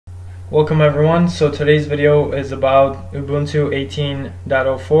Welcome everyone. So today's video is about Ubuntu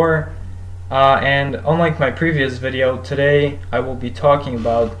 18.04 and unlike my previous video, today I will be talking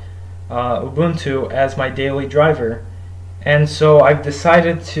about Ubuntu as my daily driver. And so I've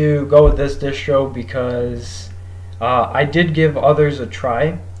decided to go with this distro because I did give others a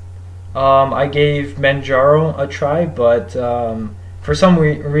try. I gave Manjaro a try, but for some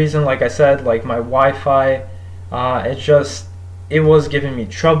reason, like I said, like my Wi-Fi, it was giving me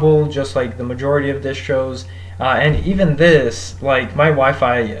trouble, just like the majority of distros. And even this, like my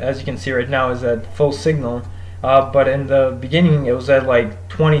Wi-Fi, as you can see right now, is at full signal. But in the beginning, it was at like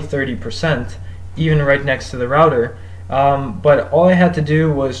 20–30%, even right next to the router. But all I had to do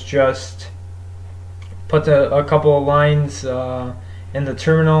was just put a couple of lines in the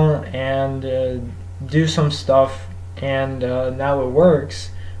terminal and do some stuff, and now it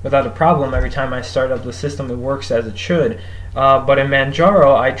works without a problem. Every time I start up the system, it works as it should. But in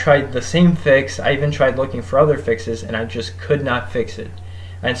Manjaro, I tried the same fix. I even tried looking for other fixes, and I just could not fix it.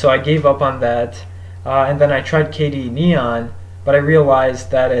 And so I gave up on that. And then I tried KDE Neon, but I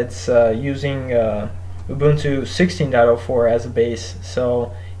realized that it's using Ubuntu 16.04 as a base.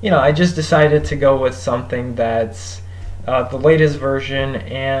 So, I just decided to go with something that's the latest version,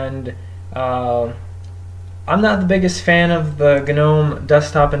 and I'm not the biggest fan of the GNOME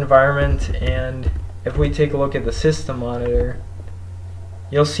desktop environment, and if we take a look at the system monitor,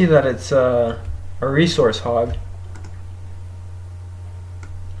 you'll see that it's a resource hog.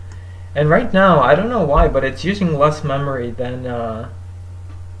 And right now, I don't know why, but it's using less memory than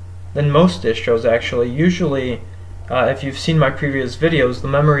most distros actually. Usually, if you've seen my previous videos, the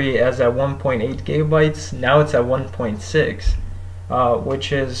memory is at 1.8 gigabytes. Now it's at 1.6,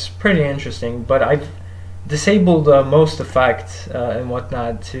 which is pretty interesting. But I've disabled most effects and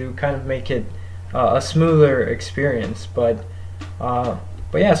whatnot to kind of make it a smoother experience. But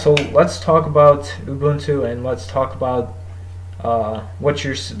yeah, so let's talk about Ubuntu, and let's talk about what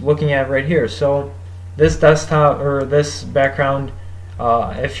you're looking at right here. So this desktop, or this background,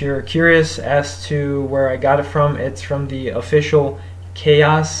 if you're curious as to where I got it from, it's from the official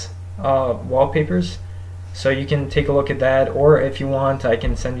Chaos wallpapers. So you can take a look at that, or if you want, I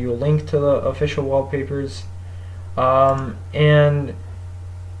can send you a link to the official wallpapers. And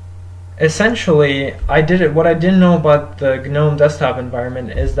essentially, what I didn't know about the GNOME desktop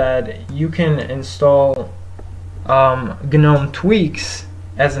environment is that you can install GNOME tweaks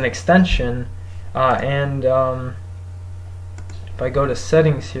as an extension, and if I go to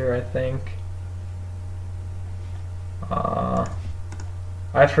settings here, I think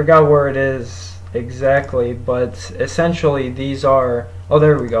I forgot where it is exactly, but essentially these are, oh,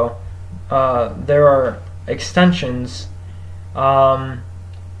 there we go, there are extensions,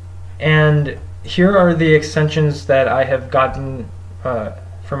 and here are the extensions that I have gotten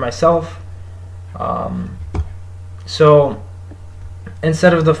for myself. So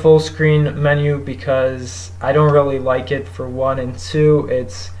instead of the full screen menu, because I don't really like it for one, and two,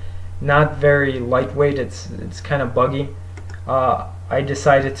 it's not very lightweight, it's kind of buggy, I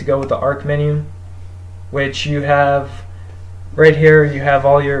decided to go with the arc menu, which you have right here. You have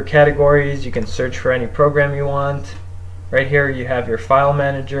all your categories. You can search for any program you want. Right here you have your file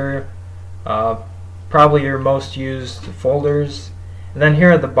manager, probably your most used folders, and then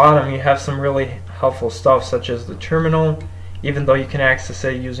here at the bottom you have some really helpful stuff, such as the terminal, even though you can access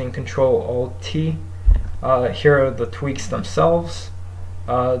it using Control-Alt-T. Here are the tweaks themselves,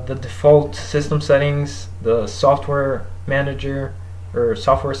 the default system settings, the software manager or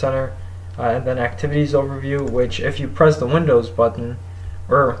software center, and then activities overview, which if you press the Windows button,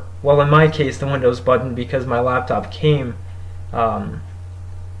 or well, in my case the Windows button, because my laptop came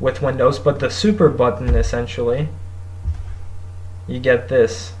with Windows, but the super button, essentially you get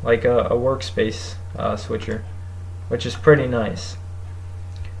this, like a workspace switcher, which is pretty nice.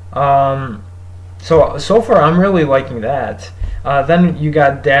 So far I'm really liking that. Then you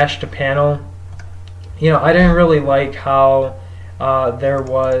got dash to panel. I didn't really like how there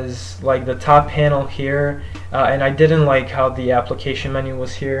was like the top panel here, and I didn't like how the application menu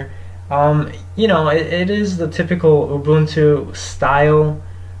was here. It is the typical Ubuntu style,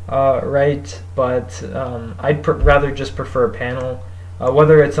 right? But I'd rather just prefer a panel,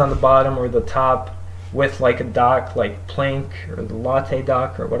 whether it's on the bottom or the top, with like a dock, like Plank or the Latte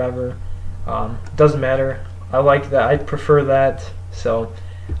dock or whatever. Doesn't matter. I like that. I prefer that. So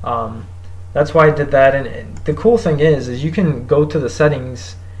that's why I did that. And the cool thing is you can go to the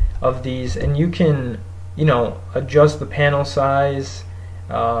settings of these, and you can adjust the panel size,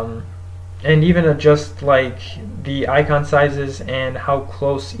 and even adjust like the icon sizes and how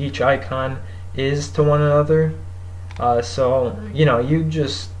close each icon is to one another. So you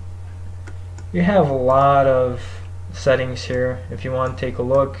just you have a lot of settings here if you want to take a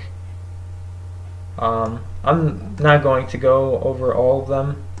look. I'm not going to go over all of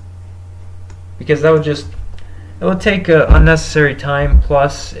them because that would just, it would take unnecessary time.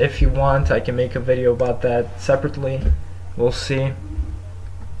 Plus, if you want, I can make a video about that separately. We'll see.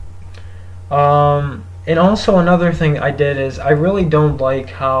 And also another thing I did is I really don't like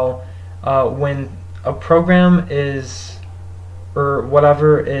how when a program is, or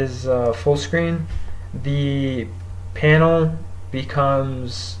whatever is full screen, the panel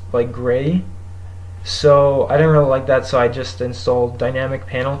becomes like gray. So I didn't really like that, so I just installed dynamic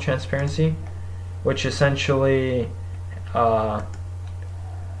panel transparency, which essentially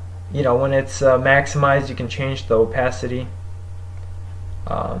you know, when it's maximized, you can change the opacity,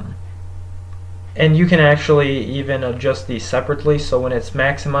 and you can actually even adjust these separately. So when it's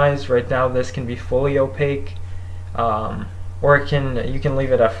maximized, right now this can be fully opaque, or you can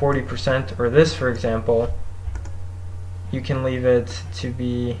leave it at 40%, or this, for example, you can leave it to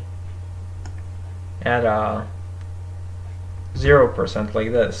be at 0%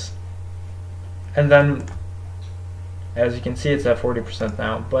 like this, and then as you can see it's at 40%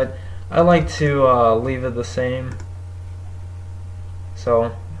 now, but I like to leave it the same,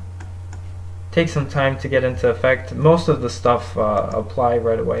 so take some time to get into effect. Most of the stuff apply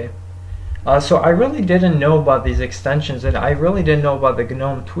right away. So I really didn't know about these extensions, and I really didn't know about the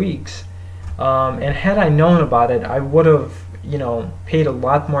GNOME tweaks, and had I known about it, I would have, you know, paid a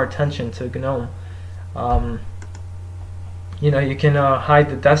lot more attention to GNOME. You know, you can hide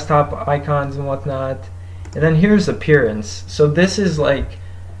the desktop icons and whatnot. And then here's appearance. So this is like,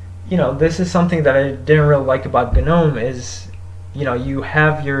 you know, this is something that I didn't really like about GNOME is, you know, you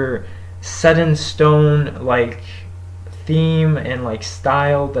have your set in stone like theme and like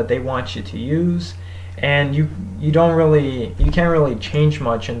style that they want you to use, and you can't really change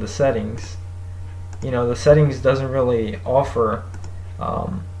much in the settings. You know, the settings doesn't really offer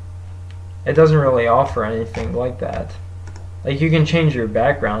it doesn't really offer anything like that. Like, you can change your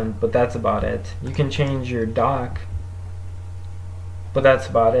background, but that's about it. You can change your dock, but that's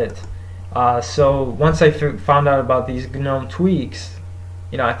about it. So once I found out about these GNOME tweaks,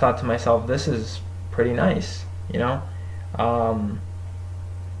 you know, I thought to myself, this is pretty nice, you know.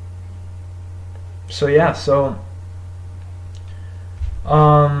 So yeah, so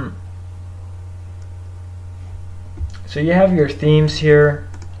so you have your themes here.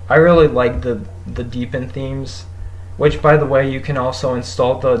 I really like the deepen themes, which, by the way, you can also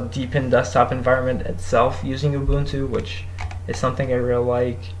install the deepen desktop environment itself using Ubuntu, which is something I really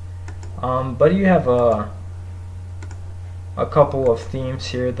like. But you have a couple of themes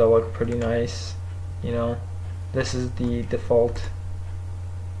here that look pretty nice. You know, this is the default.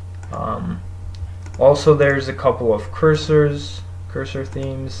 Also, there's a couple of cursor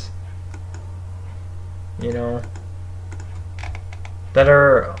themes, you know, that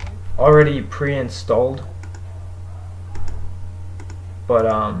are already pre-installed, but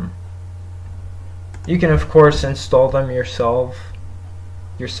you can of course install them yourselves.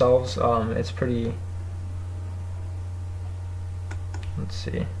 It's pretty, let's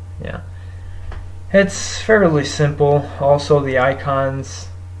see, yeah, it's fairly simple. Also, the icons,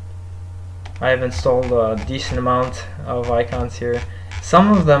 I have installed a decent amount of icons here.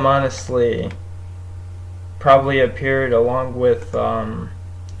 Some of them honestly probably appeared along with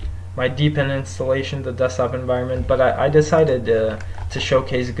my deepen installation, the desktop environment, but I decided to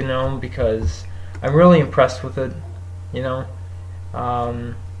showcase GNOME because I'm really impressed with it, you know.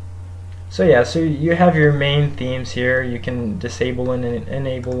 So yeah, so you have your main themes here. You can disable and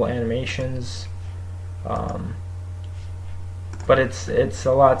enable animations, but it's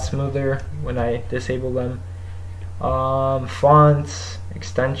a lot smoother when I disable them. Fonts,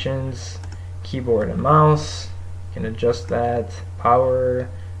 extensions, keyboard and mouse, you can adjust that. Power,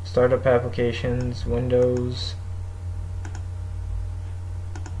 startup applications, Windows,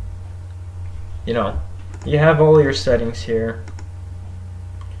 you know, you have all your settings here.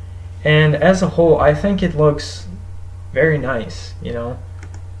 And as a whole, I think it looks very nice, you know,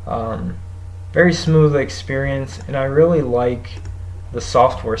 very smooth experience, and I really like the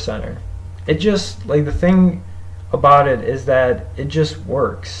software center. It just, like, the thing about it is that it just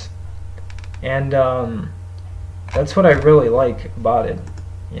works, and that's what I really like about it,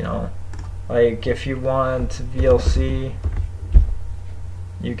 you know. Like, if you want VLC,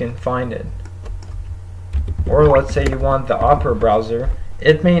 you can find it, or let's say you want the Opera browser.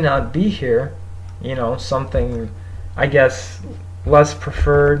 It may not be here, you know, something, I guess, less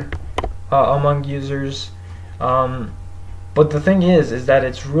preferred among users, but the thing is that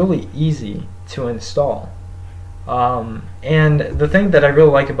it's really easy to install. And the thing that I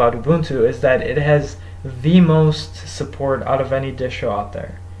really like about Ubuntu is that it has the most support out of any distro out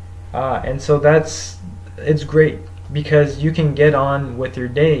there. And so it's great because you can get on with your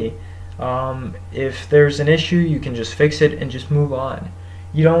day. If there's an issue, you can just fix it and just move on.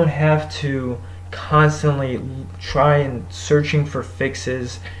 You don't have to constantly try and searching for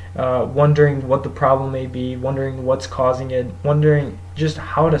fixes, wondering what the problem may be, wondering what's causing it, wondering just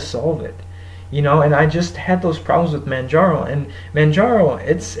how to solve it. You know, and I just had those problems with Manjaro, and Manjaro,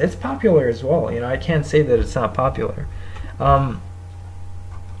 it's popular as well. You know, I can't say that it's not popular.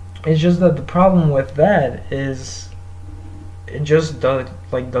 It's just that the problem with that is it just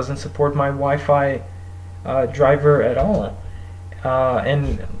doesn't support my Wi-Fi driver at all,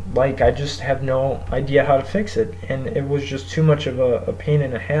 and like I just have no idea how to fix it, and it was just too much of a pain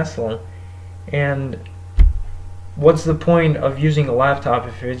and a hassle. And what's the point of using a laptop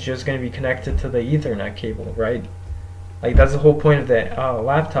if it's just going to be connected to the Ethernet cable, right? Like that's the whole point of the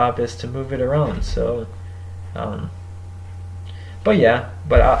laptop, is to move it around. So but yeah,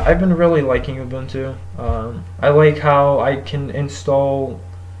 I've been really liking Ubuntu. I like how I can install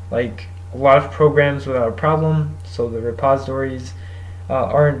like a lot of programs without a problem, so the repositories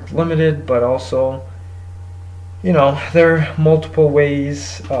aren't limited, but also, you know, there are multiple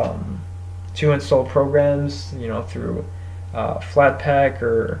ways to install programs, you know, through Flatpak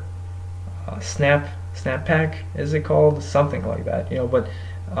or Snappak, is it called? Something like that, you know, but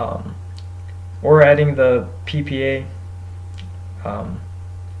or adding the PPA.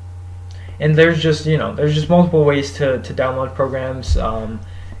 And there's just, you know, there's just multiple ways to download programs.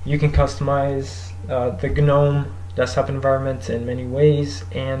 You can customize the GNOME desktop environment in many ways,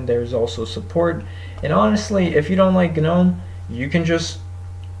 and there's also support. And honestly, if you don't like GNOME, you can just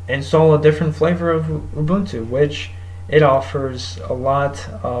install a different flavor of Ubuntu, which it offers a lot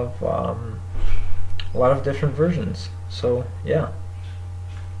of different versions. So yeah.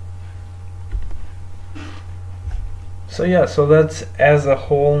 So yeah, so that's as a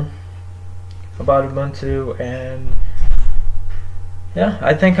whole about Ubuntu, and yeah,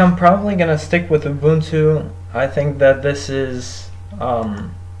 I think I'm probably gonna stick with Ubuntu. I think that this is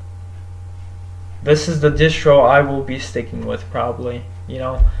the distro I will be sticking with probably. You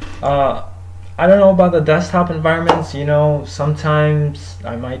know, I don't know about the desktop environments. You know, sometimes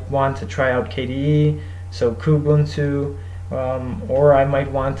I might want to try out KDE, so Kubuntu, or I might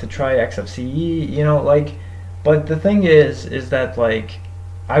want to try XFCE. You know, like. But the thing is that like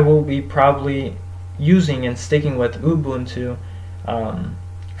I will be probably using and sticking with Ubuntu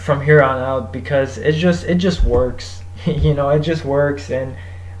from here on out, because it just works. You know, it just works, and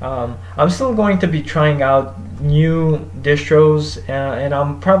I'm still going to be trying out new distros, and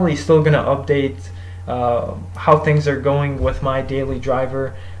I'm probably still gonna update how things are going with my daily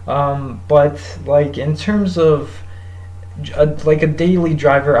driver. But like in terms of like a daily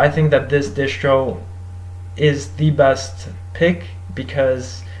driver, I think that this distro is the best pick,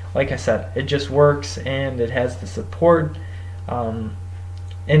 because like I said, it just works and it has the support, and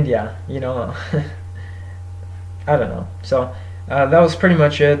yeah, you know, I don't know. So that was pretty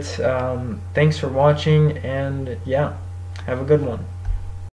much it. Thanks for watching, and yeah, have a good one.